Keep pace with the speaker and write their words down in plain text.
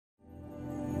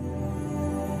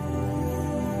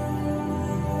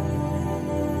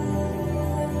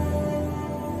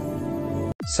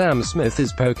Sam Smith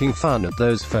is poking fun at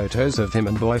those photos of him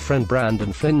and boyfriend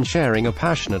Brandon Flynn sharing a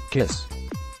passionate kiss.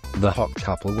 The hot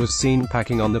couple was seen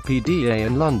packing on the PDA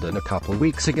in London a couple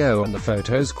weeks ago and the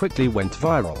photos quickly went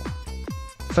viral.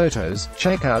 Photos: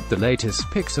 check out the latest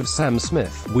pics of Sam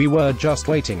Smith. We were just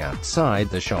waiting outside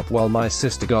the shop while my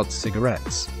sister got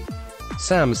cigarettes.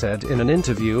 Sam said in an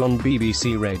interview on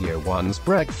BBC Radio 1's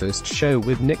Breakfast Show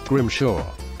with Nick Grimshaw.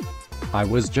 I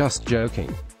was just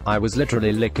joking. I was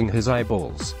literally licking his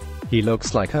eyeballs. He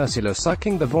looks like Ursula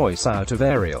sucking the voice out of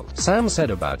Ariel, Sam said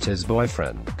about his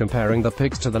boyfriend, comparing the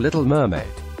pics to The Little Mermaid.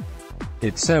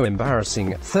 It's so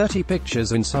embarrassing. 30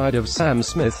 pictures inside of Sam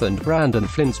Smith and Brandon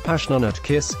Flynn's passionate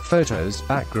kiss. Photos,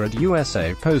 Accurate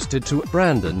USA posted to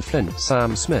Brandon Flynn,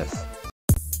 Sam Smith.